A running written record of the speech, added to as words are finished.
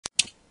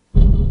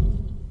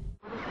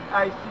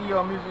CEO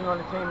of Music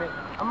Note Entertainment.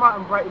 I'm out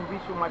in Brighton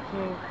Beach with my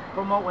team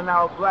promoting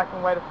our Black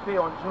and White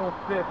Affair on June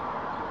 5th.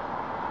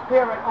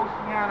 Here at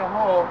OCEANA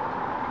Hall,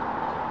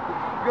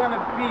 it's going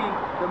to be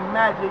the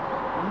magic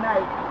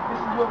night. This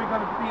is where we're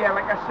going to be at,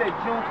 like I said,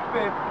 June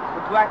 5th,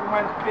 the Black and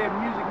White Affair,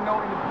 Musik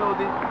Note in the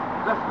building.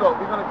 Let's go.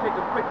 We're going to take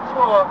a quick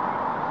tour.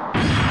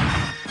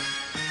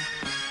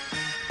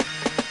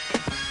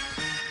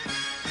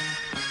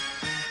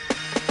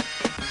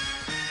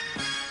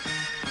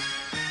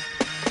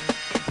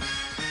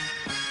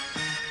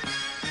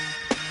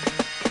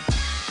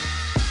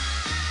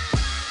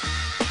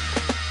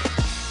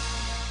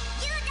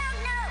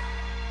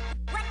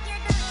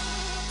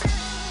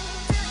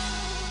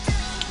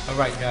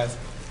 Alright guys,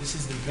 this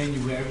is the venue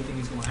where everything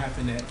is going to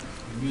happen at.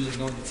 The Musik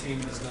Note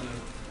Entertainment is going to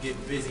get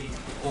busy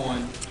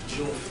on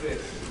June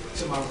 5th.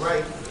 To my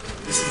right,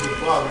 this is the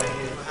bar right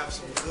here. We're going to have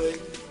some good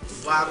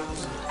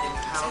bottles in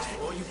the house. For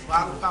all you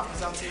bottle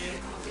poppers out there,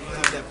 we're going to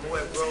have that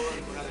Boy Roller,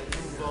 we're going to have that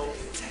Nouveau, we're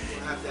going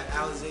to have that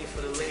Alizé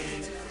for the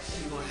ladies,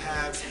 we're going to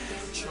have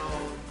Patron,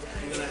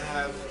 we're going to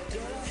have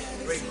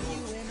Grey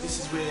Goose.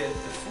 This is where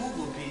the food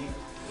will be.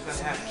 We're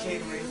going to have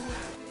catering.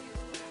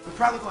 We're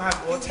probably going to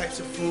have all types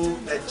of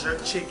food, that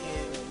jerk chicken,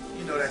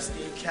 you know, that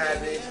steamed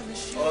cabbage,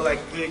 all that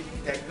good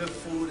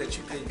food that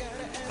you can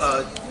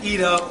eat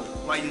up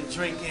while you're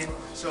drinking.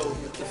 So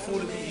the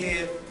food will be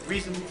here,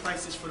 reasonable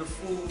prices for the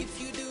food.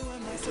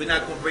 We're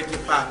not going to break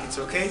your pockets,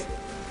 okay?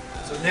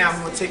 So now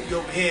I'm going to take you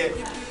over here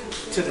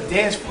to the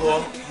dance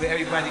floor where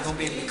everybody's going to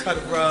be able to cut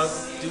a rug,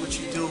 do what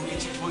you do,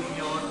 get your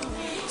boogie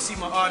on. See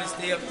my artists,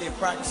 they up there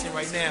practicing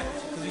right now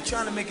because we're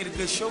trying to make it a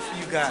good show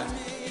for you guys.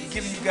 We're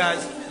giving you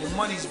guys your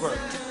money's worth.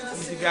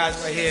 These are the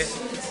guys right here.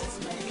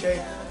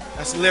 Okay,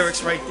 that's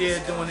Lyrics right there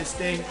doing this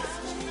thing.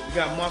 We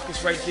got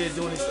Marcus right there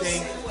doing his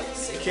thing.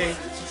 Okay,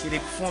 see they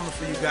performing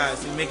for you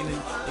guys. They're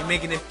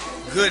making it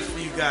good for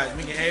you guys,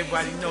 making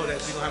everybody know that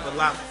we're gonna have a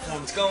live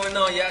performance. What's going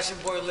on? Yeah, it's your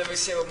boy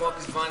Lyrics here with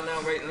Marcus Von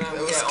now right now. Hey,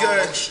 what's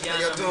good? How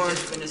y'all doing? We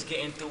just finished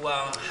getting through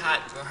our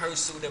hot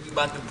rehearsal that we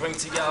about to bring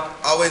to y'all.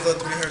 Always love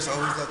to rehearse,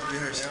 always love to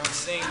rehearse. You know what I'm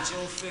saying?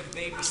 June 5th,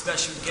 baby.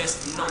 Special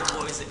guest, the Note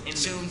Boys in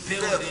the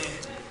building.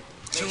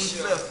 June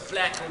 5th.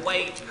 Black and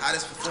white.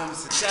 Hottest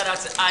performances. Shout out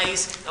to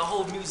Ice, the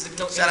whole Musik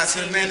Note. Shout out to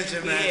the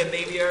manager, man. Yeah,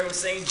 baby, you heard him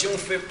saying June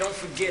 5th, don't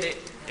forget it.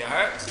 You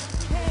heard?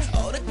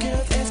 All the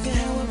girls asking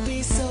how I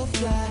be so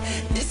fly.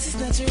 This is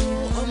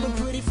natural, I'm a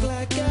pretty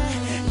fly guy.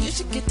 You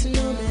should get to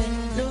know me,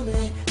 know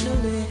me, know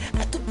me.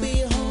 I could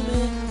be a homie.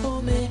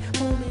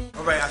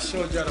 Alright, I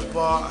showed y'all the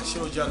bar, I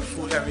showed y'all the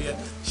food area,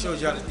 showed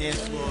y'all the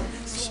dance floor,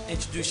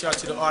 introduced y'all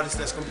to the artist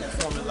that's going to be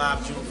performing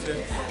live June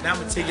 5th. Now I'm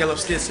going to take y'all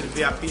upstairs to the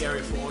VIP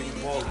area for all you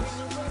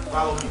ballers.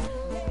 Follow me.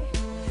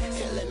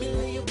 Let me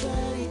lay your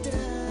body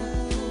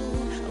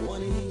down. I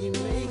wanna hear you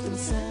make them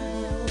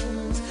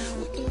sounds.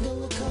 We can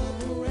go a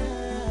couple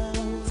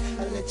rounds.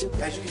 I'll let you.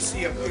 As you can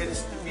see up here, this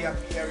is the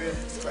VIP area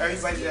for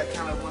everybody that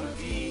kind of want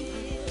to be,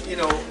 you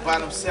know, by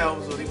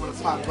themselves, or they want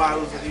to pop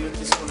bottles, or they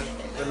just want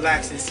to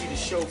relax and see the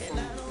show from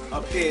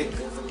up here.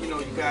 You know,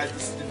 you guys,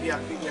 this is the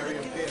VIP area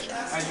up here.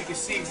 As you can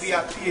see,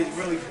 VIP is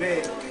really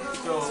big,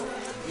 so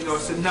you know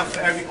it's enough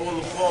for all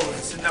the ballers.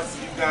 It's enough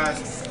for you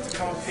guys to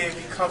come up here,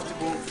 be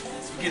comfortable,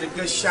 get a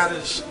good shot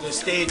of the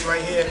stage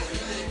right here.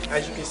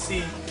 As you can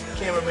see,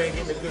 cameraman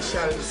getting a good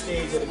shot of the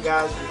stage of the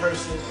guys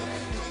rehearsing.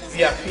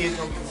 VIP is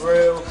gonna be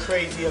real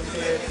crazy up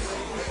here.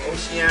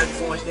 OCEANA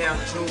going down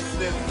June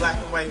 5th, Black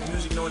and White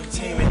Musik Note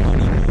Entertainment.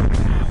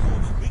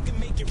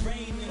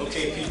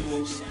 Okay, people,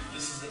 this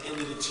is the end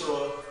of the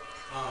tour.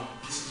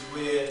 This is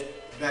where,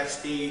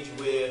 backstage,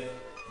 where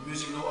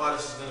Musik Note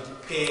artists is going to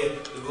prepare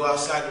to go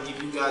outside and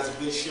give you guys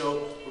a good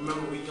show.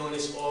 Remember, we're doing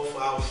this all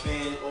for our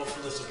fans, all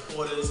for the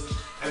supporters.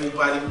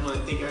 Everybody, we want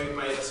to thank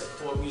everybody that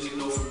support Musik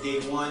Note from day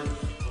one.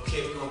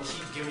 Okay, we're going to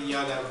keep giving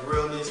y'all that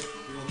realness.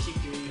 We're going to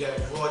keep giving you that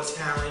raw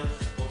talent.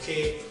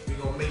 Okay, we're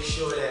going to make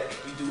sure that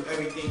we do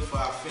everything for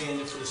our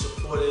fans and for the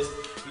supporters.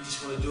 We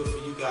just want to do it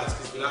for you guys,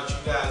 because without you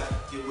guys,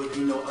 there would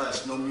be no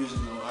us, no Musik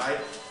Note, alright?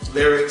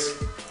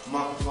 Lyrics,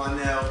 Marcus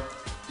Varnell,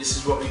 this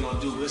is what we're going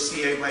to do. We'll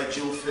see everybody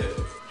June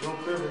 5th. June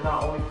 5th is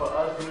not only for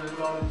us, Musik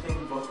Note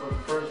Entertainment, but for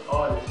the first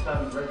artist,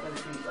 Sonny. Rest in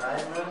peace,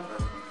 alright, man?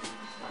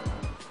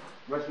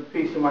 Rest in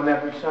peace to my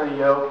nephew, Sonny,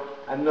 yo.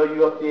 I know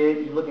you up there,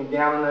 you looking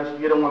down on us.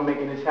 You're the one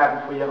making this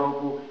happen for your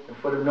uncle and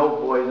for the Note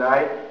Boys,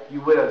 alright?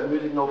 You with us,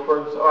 Musik Note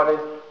first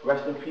artist.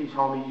 Rest in peace,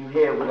 homie. You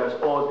here with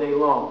us all day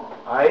long,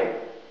 alright?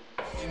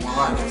 Baby,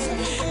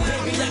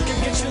 I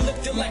can get you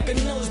lifted like a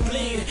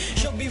nosebleed.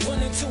 You'll be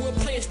running to a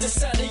place the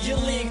side of your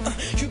league.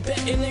 You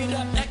betting it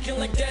up, acting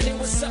like that it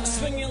was up,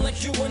 swinging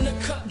like you in a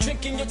cup,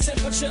 drinking your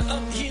temperature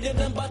up, heated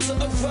and about to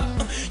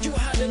erupt. You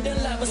hotter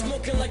than lava,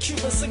 smoking like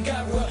Cuban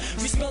cigar.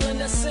 We smelling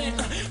that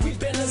scent, we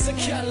been as a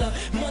color.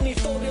 Money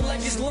folded like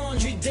it's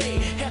laundry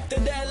day. After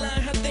that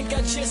line, I think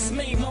I just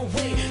made my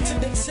way to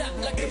the top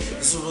like a.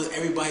 This is what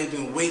everybody's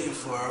been waiting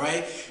for,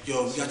 alright?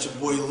 Yo, we got your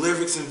boy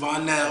Lyrics and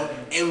Varnell,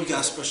 and we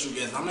got a special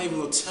guest. I'm not even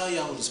gonna tell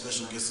y'all who the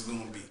special guest is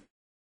gonna be.